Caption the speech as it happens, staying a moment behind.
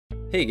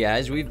Hey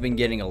guys, we've been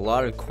getting a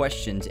lot of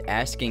questions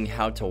asking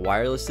how to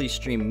wirelessly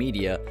stream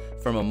media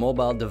from a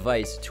mobile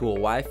device to a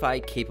Wi-Fi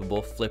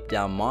capable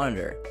flip-down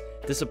monitor.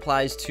 This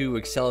applies to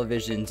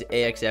Accelevision's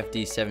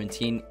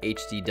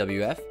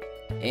AXFD17HDWF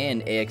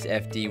and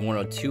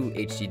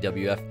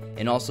AXFD102HDWF,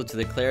 and also to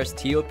the Clarus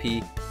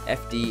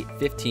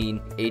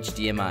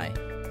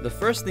TOP-FD15HDMI. The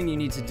first thing you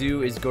need to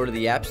do is go to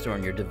the App Store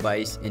on your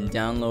device and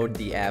download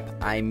the app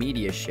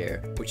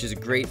iMediaShare, which is a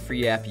great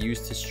free app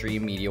used to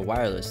stream media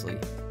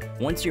wirelessly.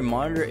 Once your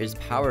monitor is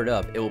powered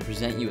up, it will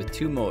present you with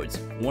two modes,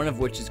 one of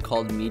which is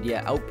called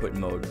Media Output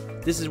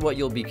Mode. This is what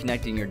you'll be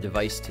connecting your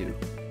device to.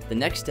 The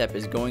next step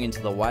is going into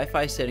the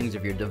Wi-Fi settings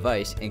of your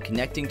device and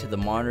connecting to the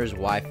monitor's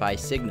Wi-Fi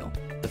signal.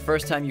 The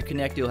first time you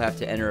connect, you'll have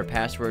to enter a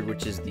password,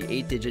 which is the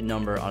 8-digit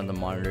number on the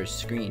monitor's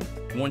screen.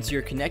 Once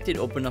you're connected,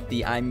 open up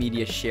the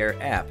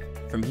iMediaShare app.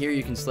 From here,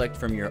 you can select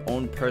from your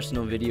own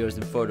personal videos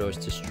and photos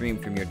to stream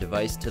from your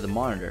device to the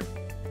monitor.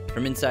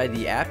 From inside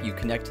the app, you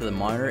connect to the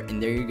monitor,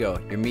 and there you go.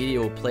 Your media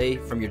will play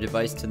from your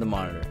device to the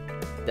monitor.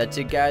 That's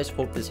it guys,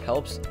 hope this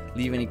helps.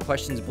 Leave any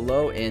questions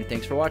below, and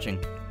thanks for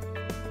watching.